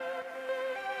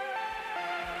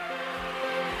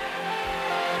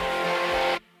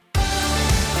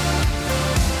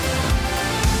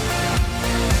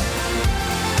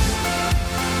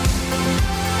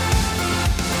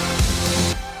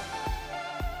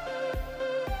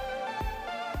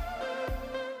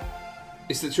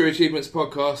It's the True Achievements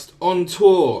podcast on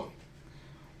tour.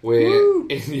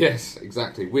 Yes,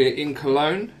 exactly. We're in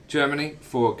Cologne, Germany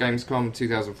for Gamescom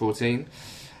 2014,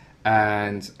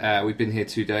 and we've been here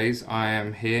 2 days. I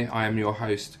am here. I am your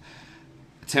host,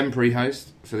 temporary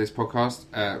host for this podcast,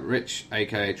 Rich,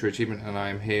 aka True Achievement, and I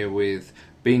am here with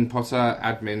Bean Potter,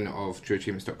 admin of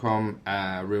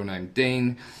TrueAchievements.com, real name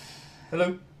Dean.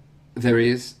 Hello. There he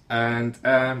is, and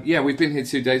we've been here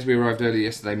 2 days. We arrived early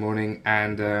yesterday morning,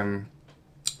 and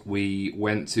we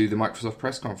went to the Microsoft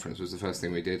press conference. Was the first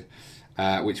thing we did,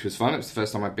 which was fun. It was the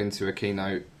first time I'd been to a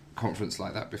keynote conference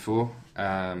like that before.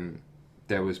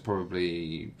 There was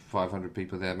probably 500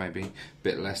 people there, maybe a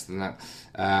bit less than that.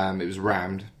 It was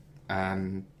rammed,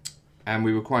 and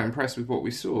we were quite impressed with what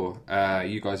we saw.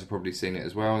 You guys have probably seen it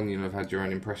as well, and you'll have had your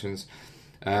own impressions.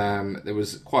 There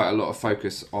was quite a lot of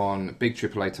focus on big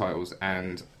AAA titles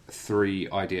and 3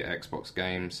 idea Xbox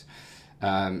games.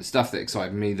 Stuff that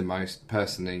excited me the most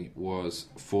personally was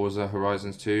Forza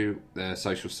Horizons 2. The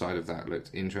social side of that looked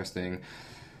interesting.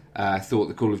 I thought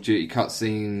the Call of Duty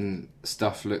cutscene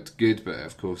stuff looked good, but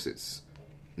of course it's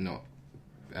not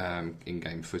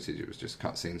in-game footage, it was just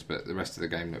cutscenes, but the rest of the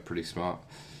game looked pretty smart.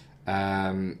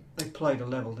 They played a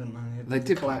level, didn't they? They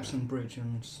did. Collapsing bridge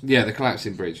and... Yeah, the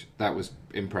collapsing bridge. That was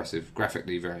impressive.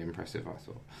 Graphically very impressive, I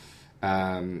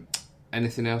thought.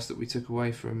 Anything else that we took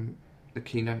away from the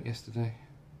keynote yesterday?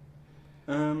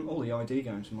 All the ID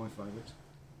games are my favourites.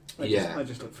 They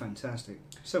just look fantastic.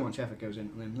 So much effort goes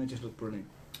into them. They just look brilliant.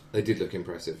 They did look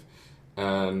impressive.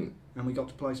 And we got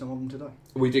to play some of them today.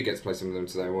 We did get to play some of them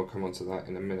today. We'll come on to that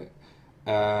in a minute.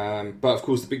 But of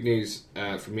course the big news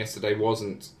from yesterday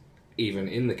wasn't even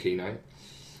in the keynote,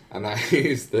 and that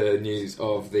is the news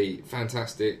of the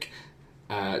fantastic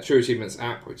True Achievements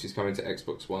app, which is coming to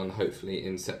Xbox One hopefully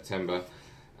in September.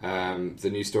 The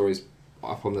news story's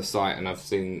up on the site, and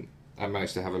I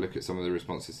managed to have a look at some of the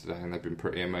responses today, and they've been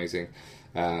pretty amazing.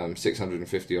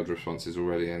 650 odd responses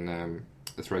already, and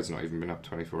the thread's not even been up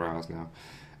 24 hours now.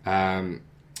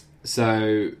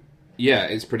 So yeah,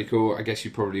 it's pretty cool. I guess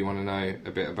you probably want to know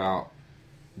a bit about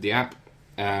the app.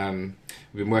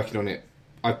 We've been working on it.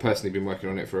 I've personally been working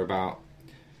on it for about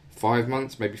 5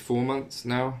 months, maybe 4 months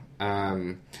now.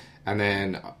 And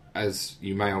then, as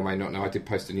you may or may not know, I did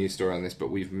post a news story on this, but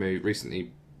we've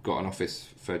recently got an office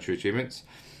for True Achievements.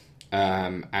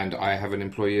 And I have an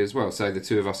employee as well. So the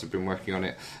two of us have been working on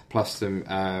it, plus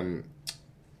a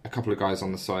couple of guys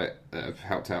on the site that have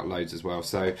helped out loads as well.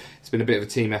 So it's been a bit of a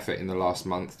team effort in the last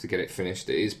month to get it finished.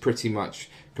 It is pretty much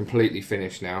completely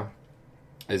finished now.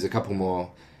 There's a couple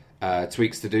more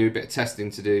tweaks to do, a bit of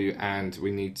testing to do, and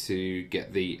we need to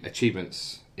get the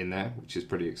achievements in there, which is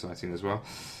pretty exciting as well.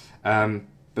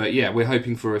 But yeah, we're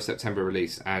hoping for a September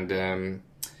release, and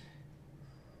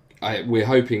we're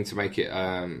hoping to make it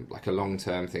like a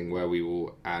long-term thing where we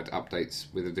will add updates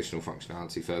with additional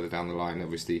functionality further down the line.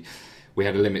 Obviously, we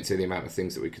had a limit to the amount of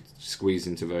things that we could squeeze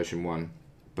into version 1,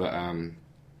 but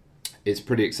it's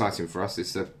pretty exciting for us.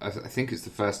 I think it's the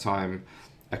first time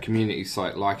a community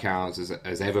site like ours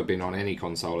has ever been on any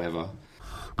console ever.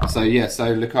 So yeah,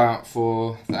 so look out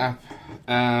for the app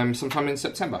sometime in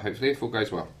September, hopefully, if all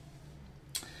goes well.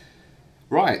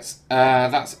 Right,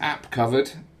 that's app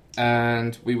covered,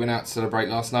 and we went out to celebrate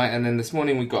last night, and then this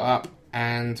morning we got up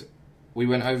and we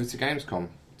went over to Gamescom,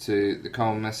 to the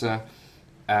Carl Messe,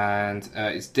 and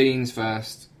it's Dean's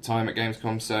first time at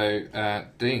Gamescom. So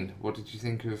Dean, what did you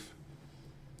think of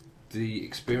the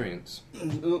experience?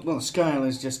 Well, the scale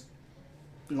is just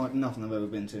like nothing I've ever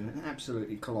been to.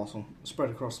 Absolutely colossal. Spread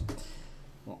across,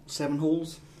 7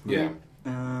 halls? Yeah.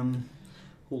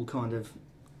 All kind of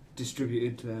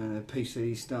distributed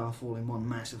PC stuff all in one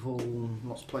massive hall.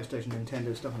 Lots of PlayStation,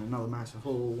 Nintendo stuff in another massive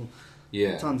hall.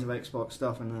 Yeah. Tons of Xbox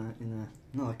stuff in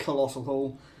another colossal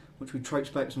hall, which we traipse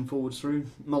backwards and forwards through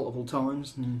multiple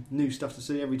times, and new stuff to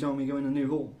see every time we go in a new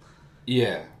hall.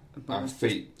 Yeah. Our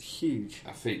feet huge.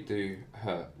 Our feet do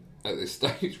hurt at this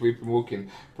stage. We've been walking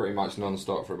pretty much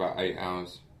non-stop for about 8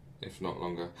 hours, if not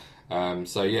longer.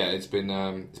 So yeah, it's been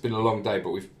a long day,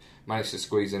 but we've managed to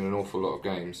squeeze in an awful lot of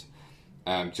games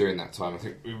during that time. I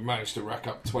think we've managed to rack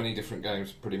up 20 different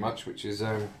games pretty much, which is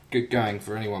good going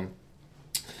for anyone.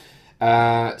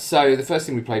 So the first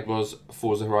thing we played was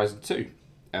Forza Horizon 2.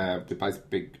 We're both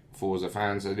big Forza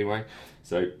fans anyway,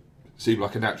 so it seemed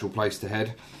like a natural place to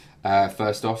head.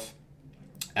 First off,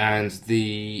 and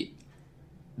the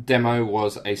demo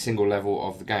was a single level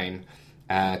of the game.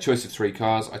 Choice of 3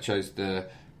 cars. I chose the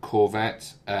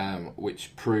Corvette,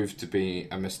 which proved to be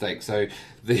a mistake. So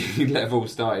the level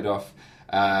started off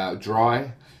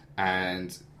dry,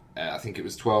 and I think it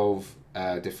was 12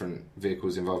 different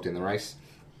vehicles involved in the race.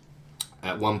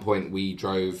 At one point, we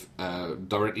drove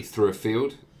directly through a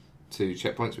field to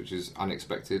checkpoints, which is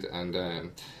unexpected.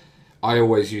 And I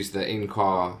always use the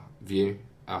in-car view.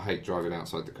 I hate driving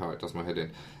outside the car; it does my head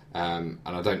in. And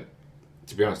I don't.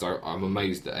 To be honest, I'm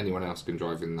amazed that anyone else can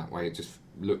drive in that way. It just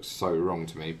looks so wrong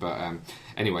to me. But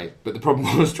anyway, but the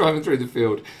problem was driving through the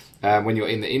field. When you're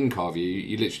in the in-car view,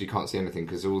 you literally can't see anything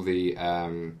because all the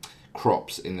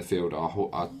crops in the field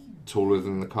are taller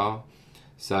than the car.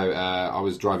 So I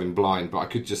was driving blind, but I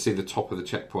could just see the top of the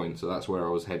checkpoint, so that's where I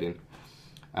was heading.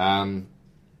 And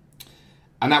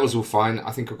that was all fine.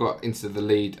 I think I got into the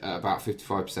lead at about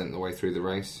 55% of the way through the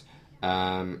race.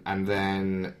 And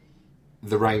then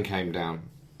the rain came down,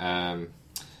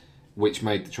 which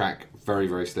made the track very,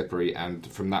 very slippery. And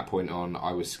from that point on,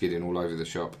 I was skidding all over the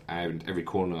shop, and every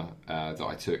corner that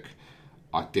I took,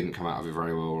 I didn't come out of it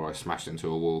very well, or I smashed into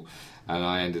a wall. And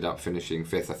I ended up finishing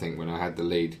 5th, I think, when I had the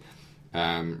lead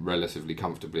relatively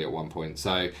comfortably at one point.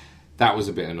 So that was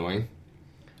a bit annoying.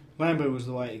 Lambo was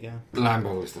the way to go.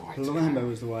 Lambo was the way to go. Lambo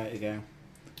was the way to go.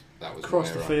 That was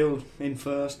Across the field in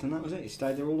first, and that was it. He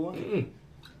stayed there all the way. Mm.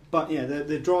 But yeah,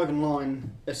 the driving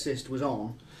line assist was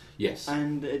on. Yes.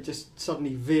 And it just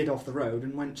suddenly veered off the road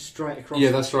and went straight across.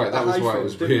 Yeah, that's right. That was why it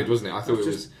was weird, it? wasn't it? I thought it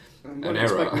was an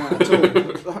error. That at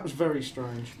all. That was very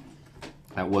strange.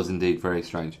 That was indeed very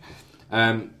strange.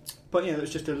 But yeah, it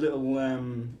was just a little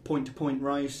point-to-point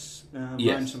race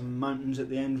around some mountains at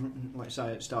the end. Like I say,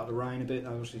 it started to rain a bit.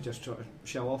 Obviously, just trying to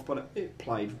show off, but it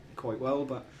played quite well.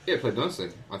 But yeah, it played nicely,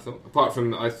 I thought. Apart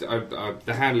from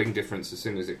the handling difference as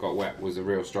soon as it got wet was a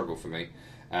real struggle for me.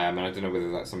 And I don't know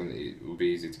whether that's something that would be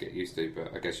easy to get used to,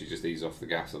 but I guess you just ease off the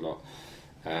gas a lot.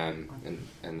 And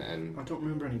I don't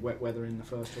remember any wet weather in the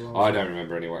first or last. I don't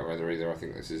remember any wet weather either. I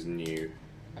think this is new.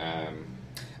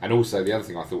 And also the other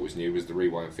thing I thought was new was the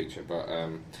rewind feature, but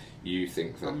you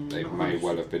think that they may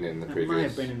well have been in the previous. It may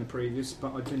have been in the previous,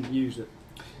 but I didn't use it.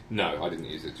 No, I didn't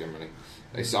use it generally.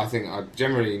 I think I'm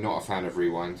generally not a fan of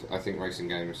rewind. I think racing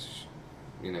games,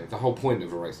 the whole point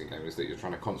of a racing game is that you're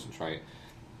trying to concentrate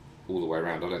all the way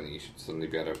around. I don't think you should suddenly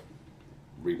be able to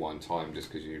rewind time just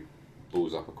because you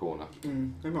balls up a corner.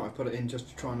 They might have put it in just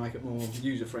to try and make it more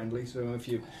user friendly. So if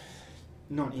you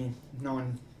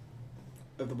 99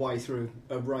 of the way through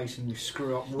a race and you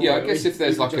screw up, I guess if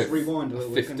there's like a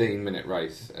 15-minute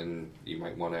race and you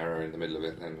make one error in the middle of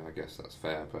it, then I guess that's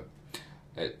fair. But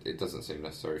it doesn't seem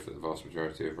necessary for the vast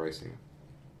majority of racing,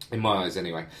 in my eyes,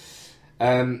 anyway.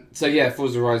 So yeah,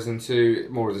 Forza Horizon 2,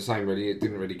 more of the same. Really, it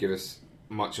didn't really give us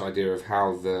much idea of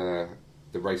how the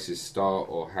races start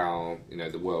or how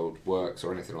the world works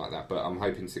or anything like that. But I'm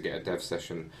hoping to get a dev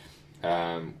session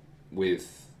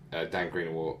with Dan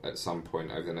Greenaway at some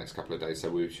point over the next couple of days, so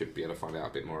we should be able to find out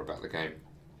a bit more about the game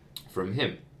from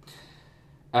him.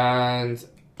 And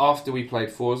after we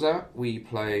played Forza, we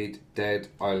played Dead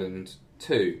Island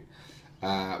 2,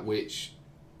 which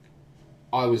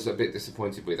I was a bit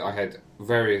disappointed with. I had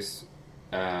various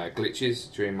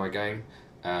glitches during my game.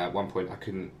 At one point I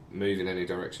couldn't move in any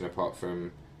direction I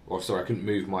couldn't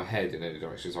move my head in any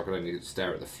direction, so I could only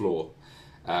stare at the floor,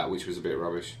 which was a bit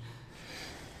rubbish.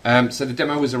 So the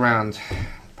demo was around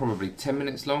probably 10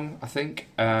 minutes long, I think.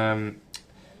 It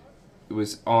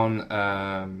was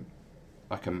on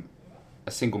like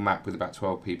a single map with about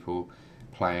 12 people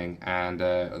playing, and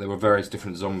there were various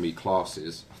different zombie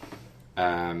classes.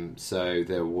 So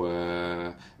there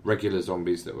were regular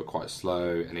zombies that were quite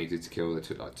slow and easy to kill. They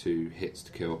took like 2 hits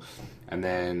to kill. And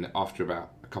then after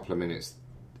about a couple of minutes,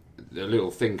 the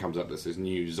little thing comes up that says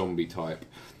new zombie type.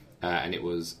 And it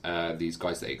was these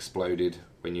guys that exploded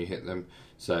when you hit them.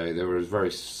 So there was a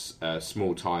very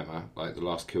small timer, like the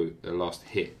last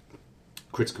hit,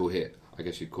 critical hit, I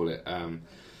guess you'd call it.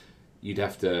 You'd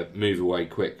have to move away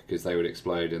quick because they would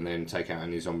explode and then take out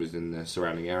any zombies in the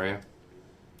surrounding area.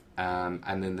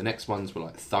 And then the next ones were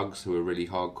like thugs who were really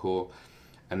hardcore.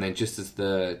 And then just as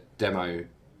the demo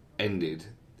ended,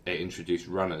 it introduced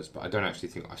runners, but I don't actually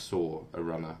think I saw a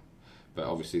runner. But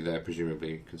obviously they're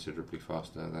presumably considerably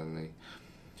faster than the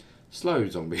slow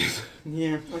zombies.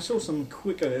 Yeah, I saw some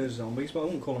quicker zombies, but I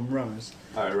wouldn't call them runners.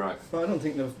 Oh, right. But I don't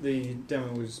think the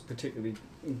demo was particularly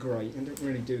great. It didn't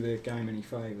really do the game any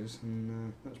favours,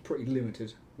 and that was pretty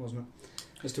limited, wasn't it,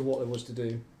 as to what there was to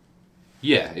do.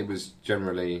 Yeah, it was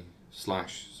generally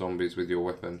slash zombies with your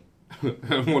weapon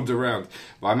and wander around.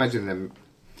 But I imagine them...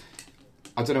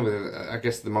 I don't know whether... I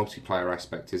guess the multiplayer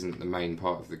aspect isn't the main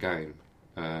part of the game.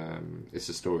 It's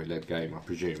a story-led game, I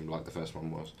presume, like the first one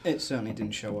was. It certainly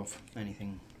didn't show off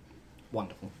anything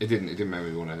wonderful. It didn't make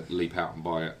me want to leap out and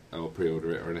buy it or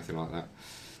pre-order it or anything like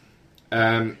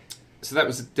that. So that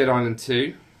was Dead Island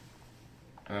 2.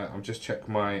 I'll just check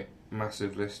my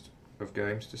massive list of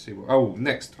games to see what. Oh,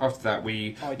 next after that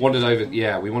we wandered over.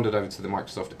 Yeah, we wandered over to the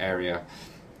Microsoft area,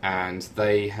 and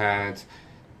they had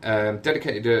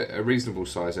dedicated a reasonable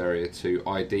size area to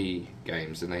ID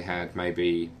games, and they had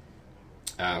maybe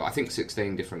I think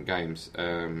 16 different games.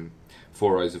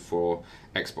 4 rows of 4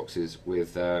 Xboxes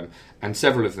with, and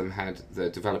several of them had the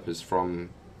developers from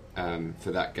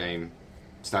for that game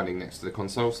standing next to the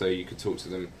console, so you could talk to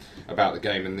them about the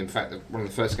game. And in fact, one of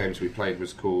the first games we played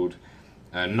was called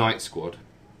Night Squad,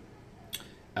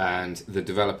 and the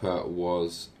developer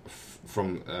was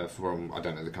from I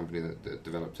don't know the company that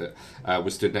developed it,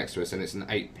 was stood next to us, and it's an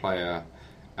 8-player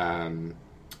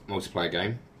multiplayer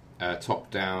game,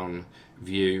 top-down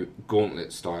view,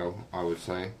 gauntlet style, I would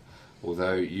say.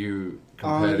 Although you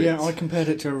compared it... I compared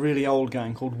it to a really old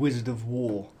game called Wizard of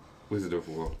War. Wizard of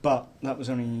War. But that was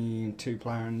only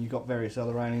 2-player, and you got various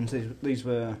other aliens. These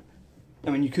were...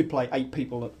 I mean, you could play 8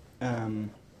 people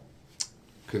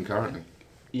concurrently.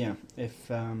 Yeah, if...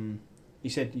 you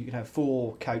said you could have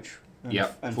 4 couch...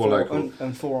 and 4 local.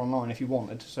 And 4 online if you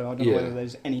wanted. So I don't know whether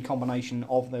there's any combination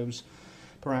of those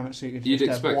parameters. So you could You'd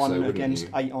just have 1 so, against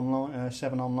you? 8 online,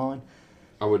 7 online.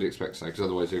 I would expect so, because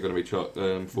otherwise you're going to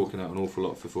be forking out an awful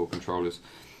lot for 4 controllers.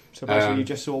 So basically you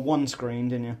just saw one screen,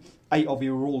 didn't you? 8 of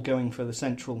you were all going for the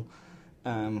central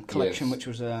collection, which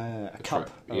was a cup,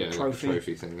 a trophy. Like a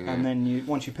trophy thing, yeah. And then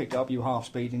once you picked it up, you were half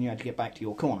speed and you had to get back to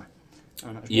your corner.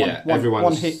 And it was everyone's...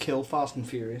 one hit kill, fast and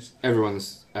furious.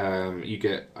 Everyone's... you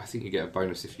get a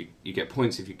bonus if you get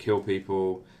points if you kill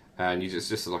people, and it's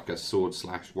just like a sword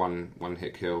 / one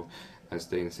hit kill, as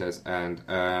Dean says, and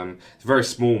it's a very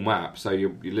small map, so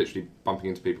you're literally bumping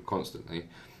into people constantly,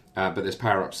 but there's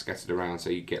power-ups scattered around, so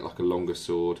you get like a longer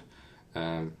sword.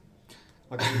 I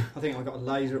think I got a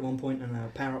laser at one point and a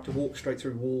power-up to walk straight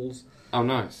through walls. Oh,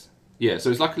 nice. Yeah, so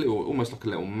it's like almost like a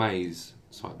little maze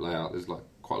type layout. There's like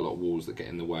quite a lot of walls that get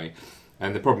in the way,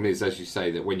 and the problem is, as you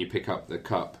say, that when you pick up the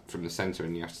cup from the centre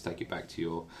and you have to take it back to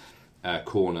your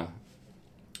corner,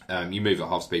 you move at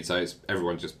half speed, so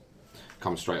everyone just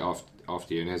comes straight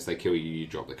after you, and as they kill you, you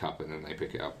drop the cup, and then they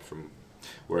pick it up from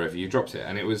wherever you dropped it.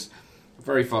 And it was a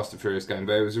very fast and furious game,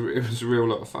 but it was a real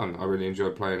lot of fun. I really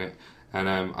enjoyed playing it, and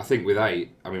I think with 8,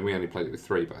 I mean, we only played it with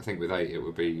 3, but I think with 8 it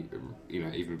would be,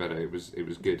 even better. It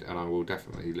was good, and I will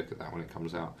definitely look at that when it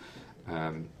comes out.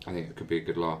 I think it could be a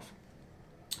good laugh.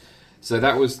 So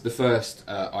that was the first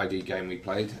ID game we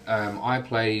played. I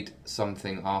played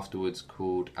something afterwards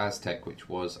called Aztec, which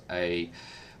was a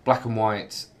black and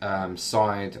white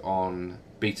side-on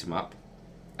beat-em-up,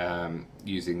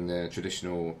 using the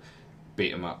traditional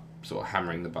beat-em-up, sort of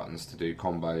hammering the buttons to do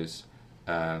combos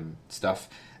stuff.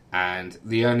 And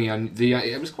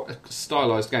it was quite a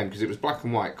stylised game because it was black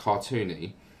and white,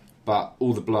 cartoony, but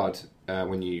all the blood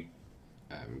when you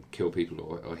kill people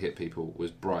or hit people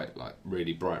was bright, like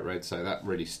really bright red. So that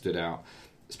really stood out,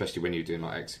 especially when you're doing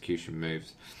like execution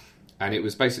moves. And it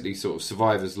was basically sort of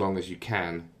survive as long as you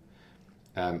can.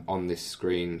 On this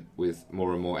screen with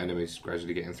more and more enemies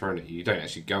gradually getting thrown at you. You don't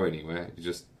actually go anywhere. You're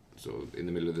just sort of in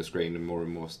the middle of the screen, and more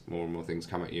and more things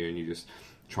come at you, and you just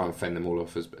try and fend them all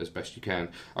off as best you can.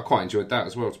 I quite enjoyed that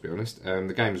as well, to be honest.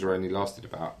 The games were only lasted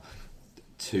about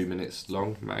 2 minutes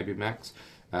long, maybe max.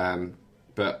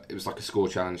 But it was like a score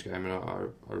challenge game, and I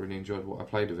really enjoyed what I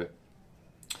played of it.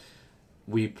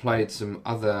 We played some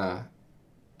other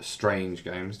strange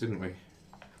games, didn't we?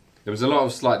 There was a lot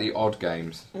of slightly odd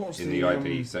games in the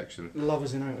ID section.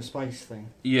 Lovers in Outer Space thing.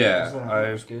 Yeah,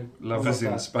 that was good. Lovers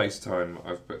in Space Time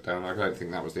I've put down. I don't think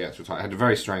that was the actual title. It had a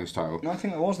very strange title. No, I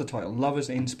think that was the title.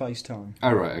 Lovers in Space Time.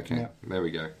 Oh, right, okay. Yeah. There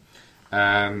we go.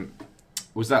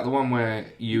 Was that the one where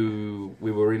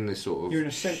we were in this sort of... You're in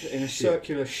a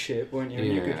circular ship, weren't you?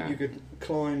 Yeah. And you could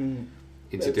climb...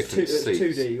 Into different seats.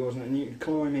 2D, wasn't it? And you could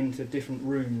climb into different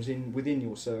rooms within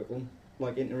your circle.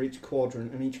 Like into each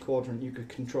quadrant, and each quadrant you could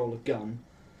control a gun,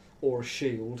 or a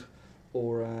shield,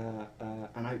 or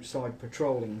an outside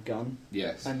patrolling gun.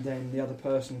 Yes. And then the other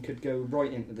person could go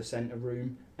right into the centre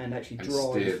room and actually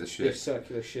drive this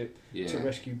circular ship to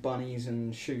rescue bunnies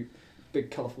and shoot big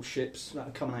colourful ships that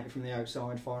are coming at you from the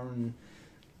outside, firing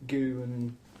goo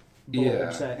and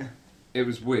bombs at you. It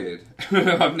was weird.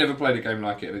 I've never played a game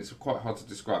like it. It's quite hard to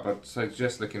describe. I'd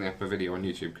suggest looking up a video on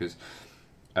YouTube because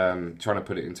trying to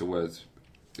put it into words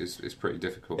is pretty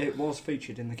difficult. It was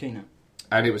featured in the keynote.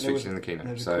 And it was featured in the keynote.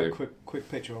 There was a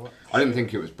quick picture of it. I didn't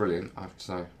think it was brilliant, I have to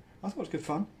say. I thought it was good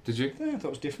fun. Did you? Yeah, I thought it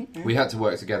was different. Yeah. We had to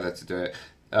work together to do it.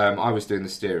 I was doing the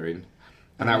steering,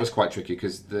 and that was quite tricky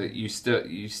because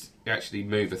you actually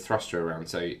move a thruster around,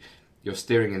 so you're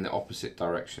steering in the opposite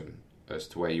direction as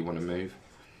to where you want to move.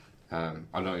 I'm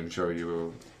not even sure you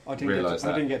will I realise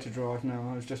that. I didn't get to drive, no.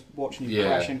 I was just watching you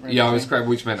crash into everything. Yeah, I was crashing,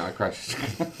 which meant I crashed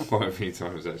quite a few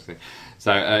times, actually.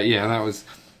 So,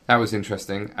 that was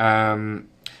interesting.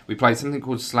 We played something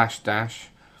called Slash Dash,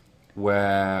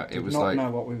 where it was like... Did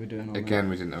not know what we were doing again,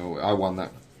 we didn't know. I won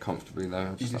that comfortably,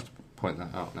 though. I just have to point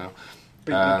that out now.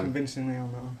 Beat me convincingly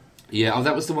on that one. Yeah,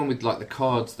 that was the one with like the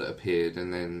cards that appeared,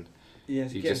 and then you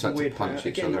just had to punch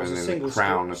each other, and then the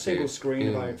crown appeared. Single screen,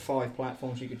 about 5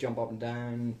 platforms. You could jump up and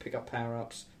down, pick up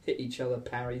power-ups, hit each other,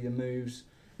 parry the moves,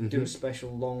 do a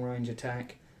special long-range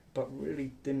attack, but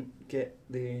really didn't get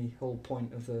the whole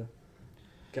point of the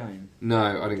game.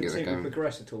 No, I didn't get the game. Didn't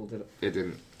progress at all, did it? It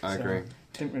didn't. I agree.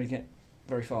 Didn't really get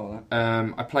very far with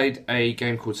that. I played a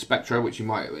game called Spectra, which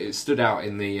it stood out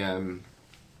in the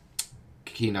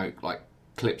Keynote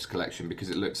clips collection because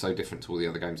it looks so different to all the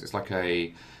other games. It's like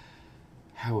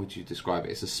how would you describe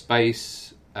it? It's a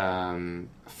space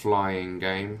flying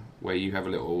game where you have a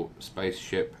little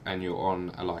spaceship and you're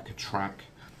on a track.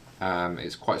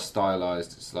 It's quite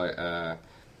stylized. It's like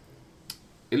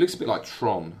it looks a bit like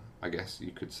Tron, I guess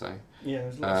you could say. Yeah,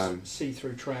 there's lots of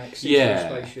see-through tracks,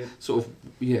 spaceship. Sort of,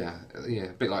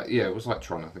 a bit like, it was like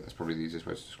Tron, I think that's probably the easiest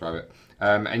way to describe it.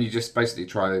 And you just basically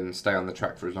try and stay on the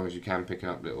track for as long as you can, picking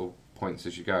up little points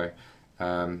as you go.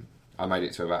 I made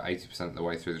it to about 80% of the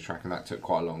way through the track, and that took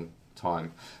quite a long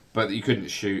time. But you couldn't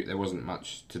shoot, there wasn't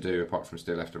much to do apart from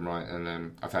steer left and right,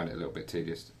 and I found it a little bit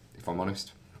tedious, if I'm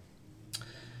honest.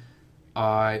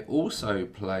 I also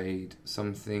played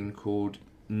something called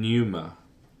Numa,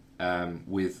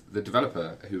 with the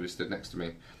developer who was stood next to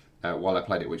me while I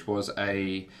played it, which was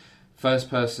a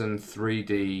first-person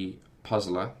 3D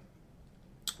puzzler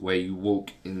where you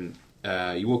walk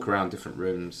around different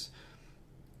rooms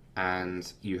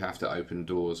and you have to open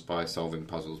doors by solving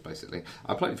puzzles. Basically,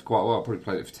 I played it for quite a while. I probably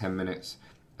played it for 10 minutes.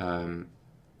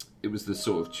 It was the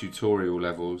sort of tutorial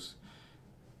levels,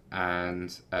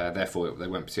 and therefore they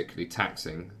weren't particularly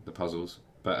taxing, the puzzles.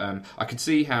 But I could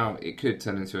see how it could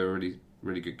turn into a really,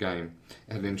 really good game.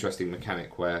 It had an interesting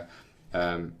mechanic where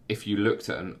if you looked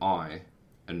at an eye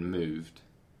and moved,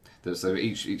 so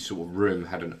each sort of room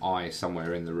had an eye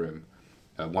somewhere in the room,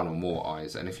 one or more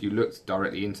eyes, and if you looked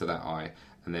directly into that eye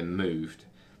and then moved,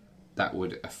 that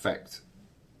would affect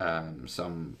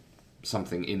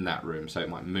something in that room. So it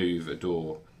might move a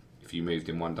door if you moved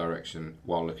in one direction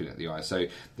while looking at the eye. So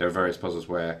there are various puzzles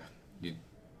where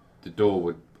the door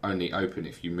would only open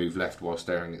if you move left while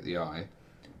staring at the eye,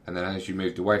 and then as you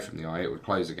moved away from the eye it would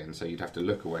close again, so you'd have to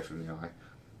look away from the eye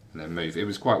and then move. It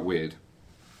was quite weird,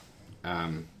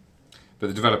 but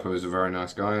the developer was a very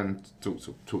nice guy and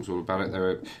talked all about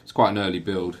it. It's quite an early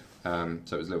build, so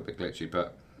it was a little bit glitchy,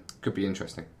 but could be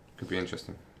interesting.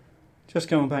 Just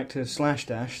going back to Slash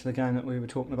Dash, the game that we were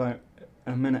talking about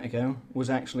a minute ago was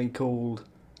actually called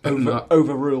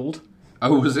Overruled.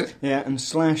 Oh, was it? Yeah, and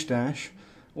Slash Dash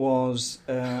was,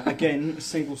 again, a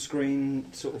single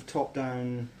screen, sort of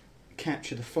top-down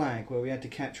capture the flag, where we had to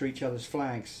capture each other's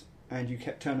flags, and you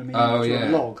kept turning me into a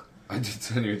log. I did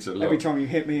turn you into a log. Every time you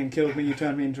hit me and killed me, you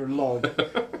turned me into a log,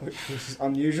 which was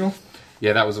unusual.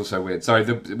 Yeah, that was also weird. Sorry,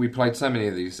 we played so many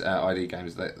of these ID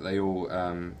games that they all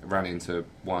ran into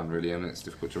one, really, and it's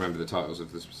difficult to remember the titles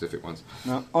of the specific ones.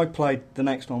 Now, I played the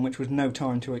next one, which was No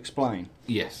Time to Explain.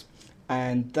 Yes.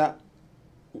 And that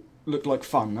looked like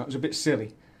fun. That was a bit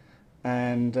silly.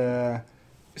 And it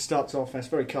starts off, it's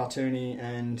very cartoony,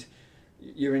 and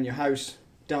you're in your house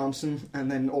dancing,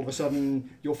 and then all of a sudden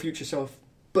your future self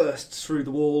bursts through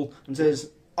the wall and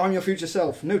says, "I'm your future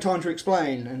self, no time to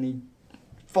explain," and he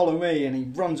follow me, and he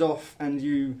runs off, and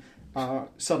you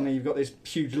suddenly you've got this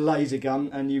huge laser gun,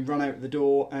 and you run out the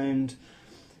door, and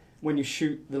when you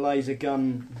shoot the laser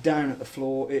gun down at the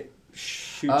floor, it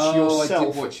shoots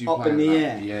yourself up in the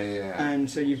air. Yeah. And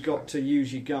so you've got to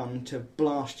use your gun to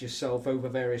blast yourself over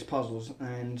various puzzles,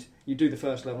 and you do the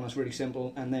first level, and it's really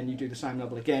simple, and then you do the same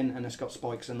level again, and it's got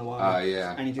spikes in the way.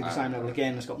 And you do the same level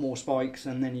again, and it's got more spikes,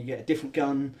 and then you get a different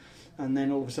gun, and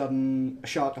then all of a sudden a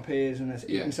shark appears and it's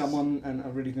eating someone, and I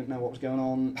really didn't know what was going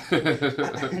on.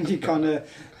 And you kind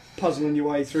of puzzling your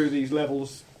way through these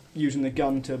levels using the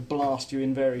gun to blast you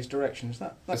in various directions.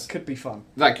 That could be fun.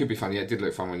 That could be fun, yeah. It did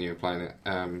look fun when you were playing it.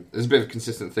 There's a bit of a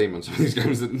consistent theme on some of these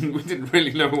games that we didn't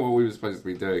really know what we were supposed to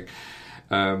be doing.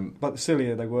 But the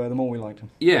sillier they were, the more we liked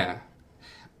them. Yeah.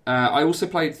 I also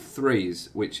played Threes,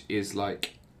 which is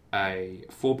like a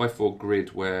 4x4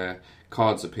 grid where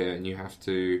cards appear and you have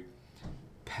to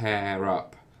pair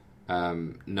up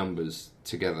numbers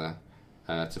together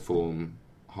to form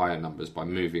higher numbers by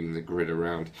moving the grid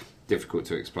around. Difficult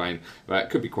to explain, but it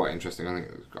could be quite interesting. I think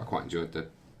I quite enjoyed the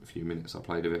few minutes I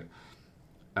played of it.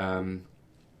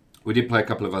 We did play a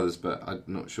couple of others, but I'm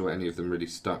not sure any of them really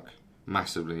stuck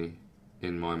massively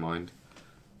in my mind.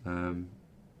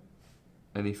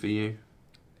 Any for you?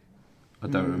 I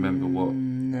don't remember what.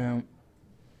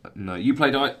 No, you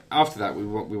played. After that, we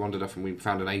wandered off and we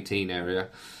found an 18 area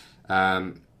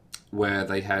where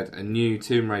they had a new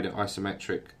Tomb Raider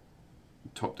isometric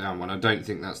top-down one. I don't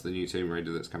think that's the new Tomb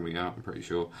Raider that's coming out. I'm pretty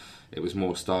sure it was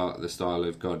more the style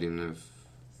of Guardian of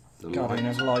the Light. Guardian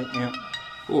of Light, yeah.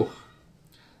 Oh,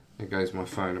 there goes my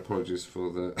phone. Apologies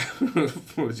for the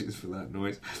apologies for that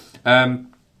noise.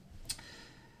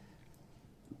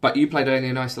 But you played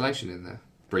Alien Isolation in there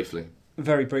briefly.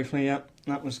 Very briefly, yeah.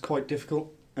 That was quite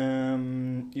difficult.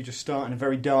 You just start in a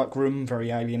very dark room,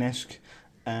 very alien-esque,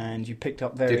 and you picked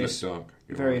up various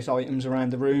items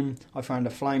around the room. I found a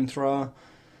flamethrower,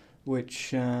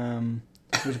 which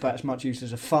was about as much use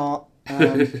as a fart,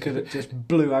 because it just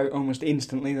blew out almost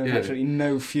instantly. There was absolutely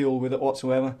no fuel with it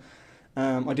whatsoever.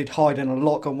 I did hide in a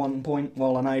lock at one point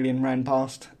while an alien ran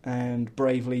past, and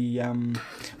bravely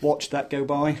watched that go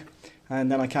by.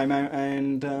 And then I came out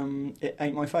and it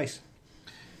ate my face.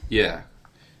 Yeah.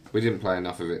 We didn't play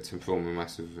enough of it to form a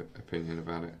massive opinion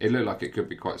about it. It looked like it could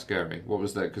be quite scary. What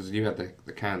was that? Because you had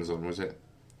the cans on. Was it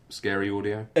scary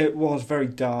audio? It was very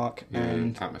dark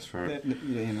and atmospheric.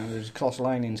 There's colossal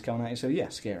aliens coming at you, so yeah,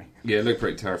 scary. Yeah, it looked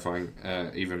pretty terrifying,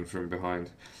 even from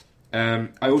behind. I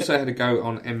also had a go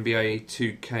on NBA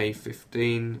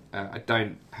 2K15. I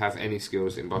don't have any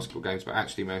skills in basketball games, but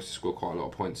actually managed to score quite a lot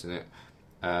of points in it.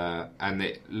 And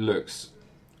it looks...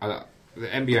 the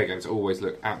NBA games always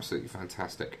look absolutely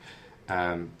fantastic.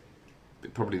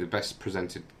 Probably the best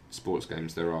presented sports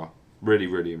games there are. Really,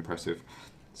 really impressive.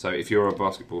 So if you're a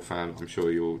basketball fan, I'm sure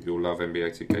you'll love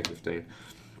NBA 2K15.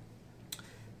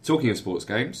 Talking of sports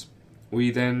games,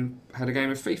 we then had a game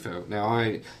of FIFA. Now,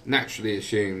 I naturally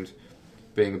assumed,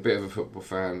 being a bit of a football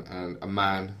fan and a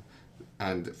man,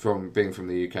 and being from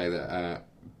the UK, that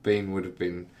Bean would have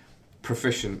been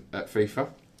proficient at FIFA.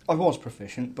 I was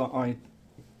proficient, but I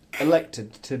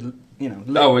elected to,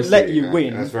 let you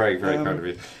win. That's very, very proud of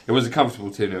you. It was a comfortable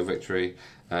 2-0 victory.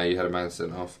 You had a man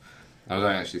sent off. I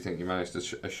don't actually think you managed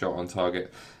a shot on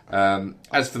target.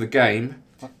 As for the game,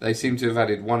 they seem to have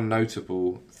added one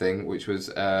notable thing, which was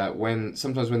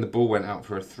sometimes when the ball went out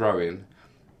for a throw-in,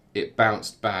 it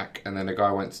bounced back, and then a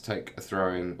guy went to take a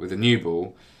throw-in with a new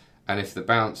ball, and if the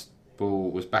bounced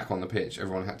ball was back on the pitch,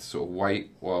 everyone had to sort of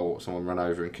wait while someone ran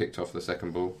over and kicked off the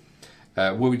second ball,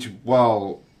 which,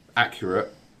 while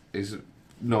accurate, is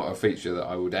not a feature that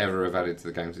I would ever have added to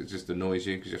the games. It just annoys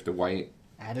you because you have to wait.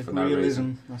 Added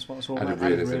realism. That's what it's all about.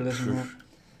 Added realism. Yeah.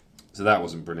 So that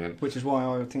wasn't brilliant. Which is why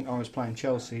I think I was playing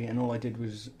Chelsea and all I did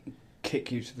was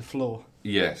kick you to the floor.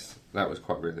 Yes, that was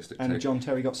quite realistic. And too. John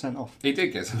Terry got sent off. He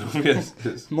did get sent off,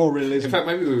 yes. More realism. In fact,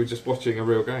 maybe we were just watching a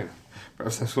real game.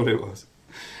 Perhaps that's what it was.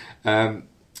 But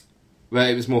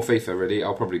it was more FIFA, really.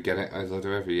 I'll probably get it, as I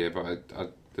do every year,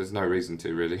 but there's no reason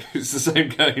to, really. It's the same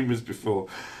game as before.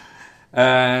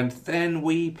 And then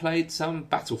we played some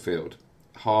Battlefield.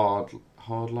 Hardline?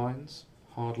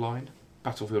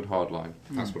 Battlefield Hardline.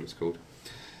 That's what it's called.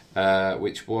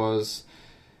 Which was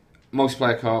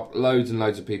multiplayer co-op, loads and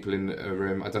loads of people in a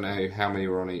room. I don't know how many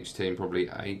were on each team, probably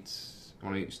 8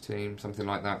 on each team, something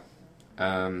like that.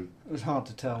 It was hard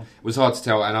to tell. It was hard to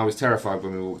tell, and I was terrified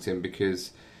when we walked in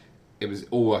because it was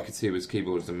all I could see was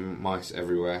keyboards and mice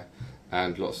everywhere,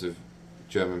 and lots of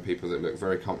German people that looked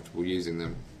very comfortable using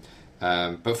them.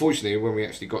 But fortunately, when we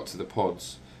actually got to the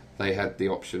pods, they had the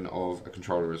option of a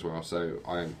controller as well, so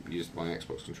I used my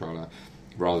Xbox controller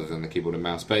rather than the keyboard and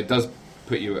mouse. But it does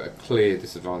put you at a clear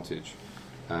disadvantage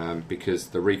because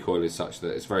the recoil is such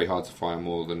that it's very hard to fire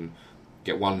more than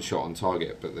get one shot on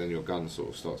target, but then your gun sort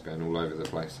of starts going all over the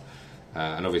place.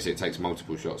 And obviously it takes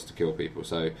multiple shots to kill people,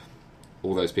 so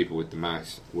all those people with the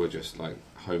mouse were just like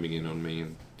homing in on me,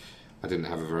 and I didn't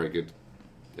have a very good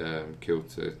kill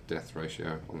to death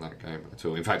ratio on that game at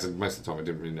all. In fact, most of the time I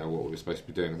didn't really know what we were supposed to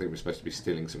be doing. I think we were supposed to be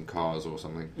stealing some cars or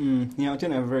something. Yeah, I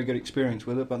didn't have a very good experience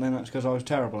with it, but then that's because I was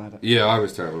terrible at it. Yeah, I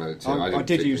was terrible at it too. I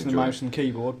did use the mouse and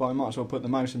keyboard, but I might as well put the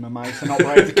mouse in my mouth and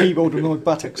operate the keyboard with my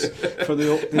buttocks for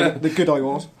the good I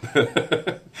was.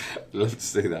 Love to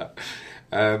see that.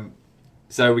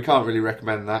 So we can't really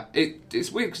recommend that.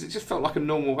 It's weird because it just felt like a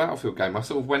normal Battlefield game. I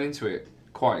sort of went into it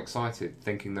quite excited,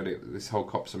 thinking that this whole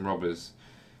cops and robbers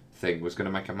thing was going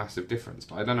to make a massive difference,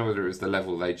 but I don't know whether it was the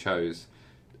level they chose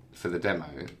for the demo,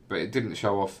 but it didn't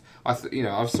show off. I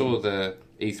saw the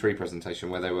E3 presentation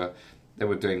where they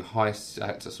were doing heists. They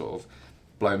had to sort of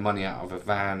blow money out of a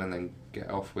van and then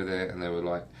get off with it, and there were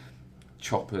like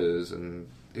choppers, and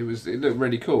it looked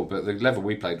really cool. But the level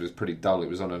we played was pretty dull. It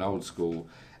was on an old school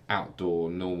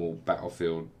outdoor normal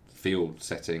Battlefield field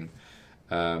setting,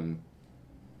 and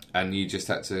you just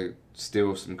had to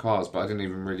steal some cars. But I didn't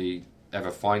even really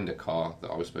ever find a car that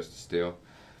I was supposed to steal.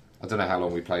 I don't know how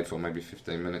long we played for, maybe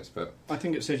 15 minutes. But I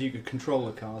think it said you could control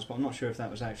the cars, but I'm not sure if that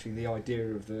was actually the idea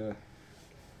of the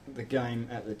game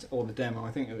or the demo.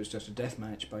 I think it was just a death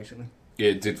match, basically. Yeah,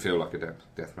 it did feel like a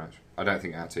death match. I don't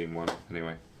think our team won,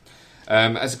 anyway.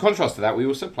 As a contrast to that, we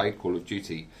also played Call of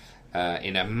Duty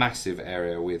in a massive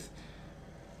area with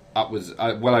upwards,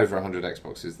 well over 100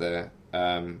 Xboxes there.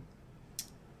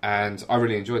 And I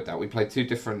really enjoyed that. We played 2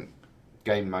 different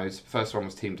game modes. First one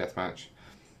was Team Deathmatch.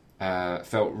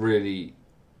 Felt really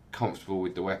comfortable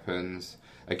with the weapons.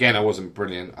 Again, I wasn't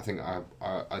brilliant. I think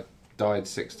I died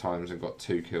 6 times and got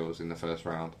 2 kills in the first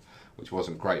round, which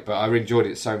wasn't great. But I enjoyed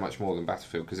it so much more than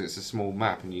Battlefield because it's a small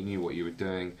map and you knew what you were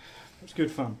doing. It was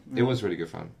good fun. It was really good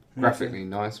fun. Graphically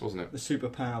nice, wasn't it? The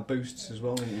superpower boosts as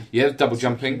well, didn't you? Yeah, double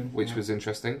jumping, which was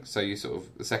interesting. So you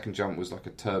the second jump was like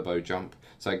a turbo jump,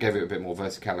 so it gave it a bit more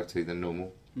verticality than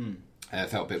normal. It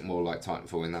felt a bit more like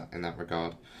Titanfall in that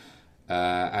regard.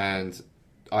 And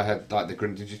I had like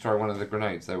did you throw one of the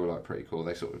grenades? They were like pretty cool.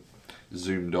 They sort of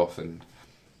zoomed off and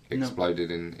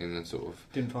exploded in a sort of.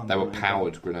 Didn't find they were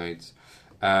powered grenades.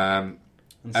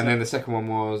 And then the second one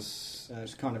was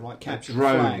it's kind of like capture a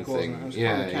drone the flag, thing. Wasn't it?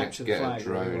 Yeah, kind of capture get the flag, a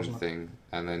drone really, thing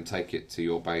and then take it to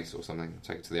your base or something.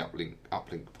 Take it to the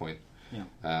uplink point. Yeah.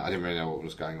 I didn't really know what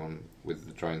was going on with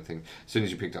the drone thing. As soon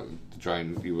as you picked up the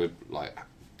drone, you were like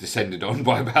descended on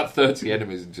by about 30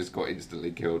 enemies and just got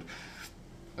instantly killed.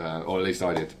 Or at least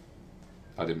I did.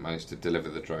 I didn't manage to deliver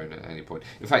the drone at any point.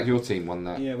 In fact, your team won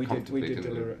that. Yeah, we did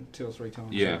deliver it 2 or 3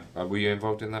 times. Yeah. Were you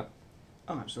involved in that?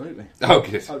 Oh, absolutely. Oh,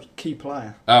 good. I was a key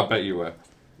player. I bet you were.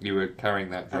 You were carrying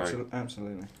that drone.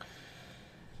 Absolutely.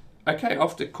 Okay,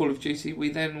 after Call of Duty, we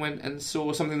then went and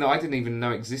saw something that I didn't even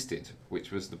know existed,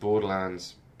 which was the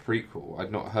Borderlands prequel.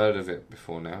 I'd not heard of it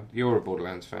before now. You're a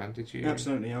Borderlands fan, did you?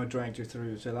 Absolutely, I dragged you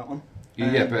through to that one.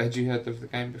 Yeah, but had you heard of the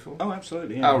game before? Oh,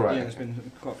 absolutely, yeah. Oh, right. Yeah, there's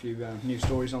been quite a few news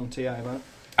stories on TA about it.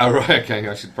 Oh, right, okay,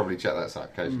 I should probably check that site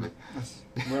occasionally. That's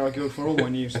where I go for all my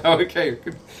news. Oh, okay,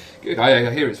 good. I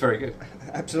hear it's very good.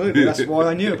 Absolutely, that's why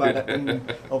I knew about it,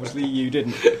 and obviously you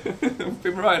didn't. I've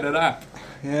been writing an app.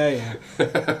 Yeah.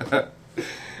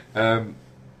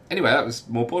 Anyway, that was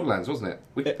more Borderlands, wasn't it?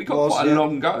 We got quite a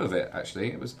long go of it,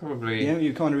 actually. It was probably... Yeah,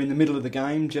 you're kind of in the middle of the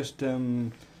game, just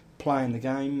playing the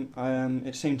game.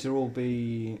 It seemed to all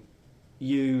be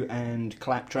you and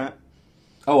Claptrap.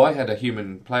 Oh, I had a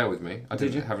human player with me. I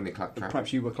didn't have any Claptrap.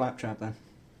 Perhaps you were Claptrap then.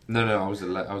 No, I was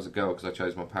a girl because I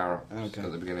chose my power up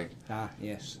at the beginning. Ah,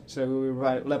 yes. So we were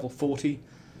about level 40,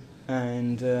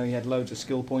 and you had loads of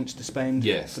skill points to spend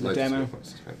for the demo.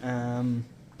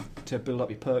 To build up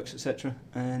your perks, etc.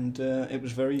 And it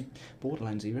was very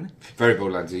Borderlandsy, really. Very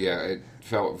Borderlandsy, yeah. It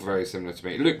felt very similar to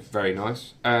me. It looked very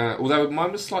nice. Although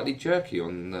mine was slightly jerky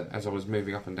as I was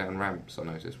moving up and down ramps, I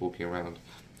noticed, walking around.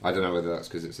 I don't know whether that's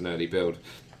because it's an early build.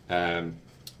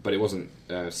 But it wasn't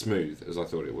smooth as I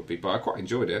thought it would be. But I quite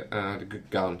enjoyed it. I had a good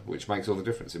gun, which makes all the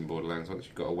difference in Borderlands. Once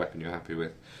you've got a weapon you're happy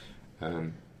with,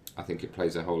 I think it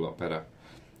plays a whole lot better.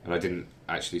 And I didn't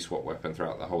actually swap weapon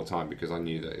throughout the whole time because I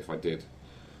knew that if I did,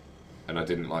 and I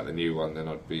didn't like the new one, then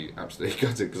I'd be absolutely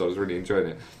gutted because I was really enjoying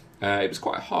it. It was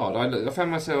quite hard. I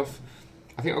found myself...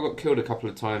 I think I got killed a couple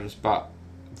of times, but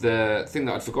the thing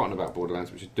that I'd forgotten about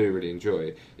Borderlands, which I do really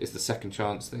enjoy, is the second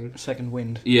chance thing. Second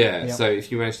wind. Yeah, yep. So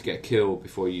if you manage to get a kill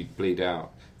before you bleed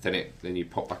out, then you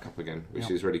pop back up again, which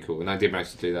is really cool. And I did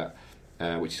manage to do that,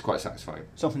 which is quite satisfying.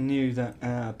 Something new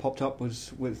that popped up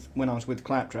was when I was with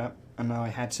Claptrap and I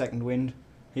had second wind,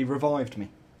 he revived me.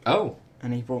 Oh.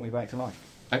 And he brought me back to life.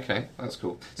 Okay, that's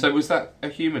cool. So was that a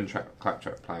human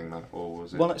Claptrap playing that, or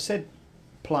was it... Well, it said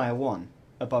player 1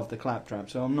 above the Claptrap,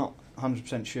 so I'm not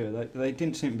 100% sure. They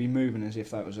didn't seem to be moving as if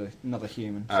that was another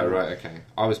human. So. Oh, right, okay.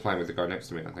 I was playing with the guy next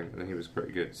to me, I think, and he was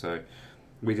pretty good, so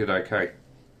we did okay.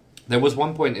 There was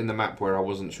one point in the map where I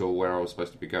wasn't sure where I was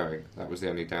supposed to be going. That was the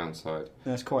only downside.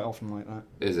 That's quite often like that.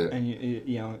 Is it? And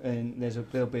and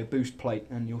there'll be a boost plate,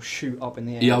 and you'll shoot up in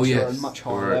the air to a much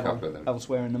higher level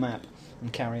elsewhere in the map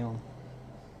and carry on.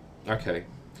 Okay,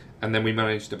 and then we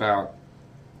managed about...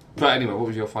 But anyway, what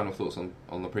was your final thoughts on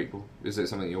the prequel? Is it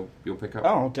something you'll pick up?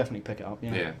 Oh, I'll definitely pick it up,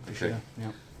 yeah. Yeah, for sure.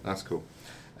 Yeah. That's cool.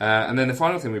 And then the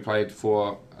final thing we played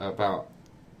for about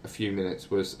a few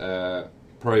minutes was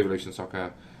Pro Evolution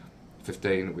Soccer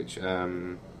 15, which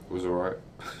was alright.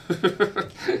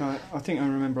 I think I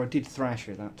remember I did thrash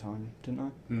you that time, didn't I?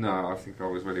 No, I think I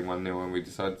was winning 1-0 when we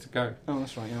decided to go. Oh,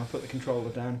 that's right, yeah, I put the controller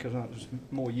down because that was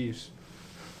more use.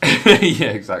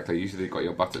 Yeah, exactly. You should have got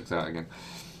your buttocks out again.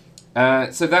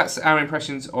 So that's our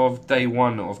impressions of day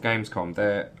one of Gamescom.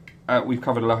 There we've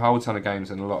covered a whole ton of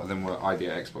games, and a lot of them were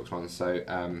Idea Xbox ones. So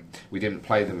we didn't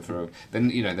play them for. Then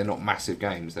they're not massive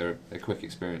games. They're quick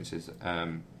experiences.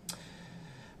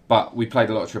 But we played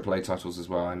a lot of AAA titles as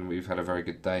well, and we've had a very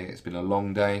good day. It's been a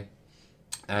long day,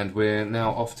 and we're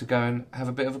now off to go and have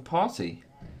a bit of a party.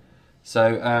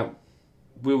 So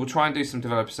we will try and do some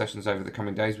developer sessions over the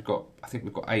coming days. I think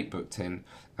we've got 8 booked in,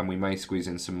 and we may squeeze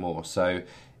in some more. So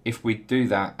if we do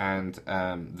that and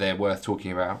they're worth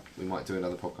talking about, we might do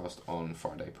another podcast on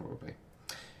Friday probably.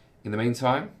 In the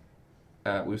meantime,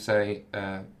 we'll say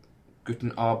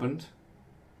Guten Abend,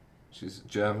 which is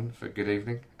German for good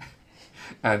evening,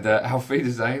 and Auf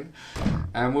Wiedersehen,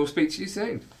 and we'll speak to you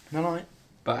soon. Night.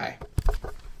 Bye.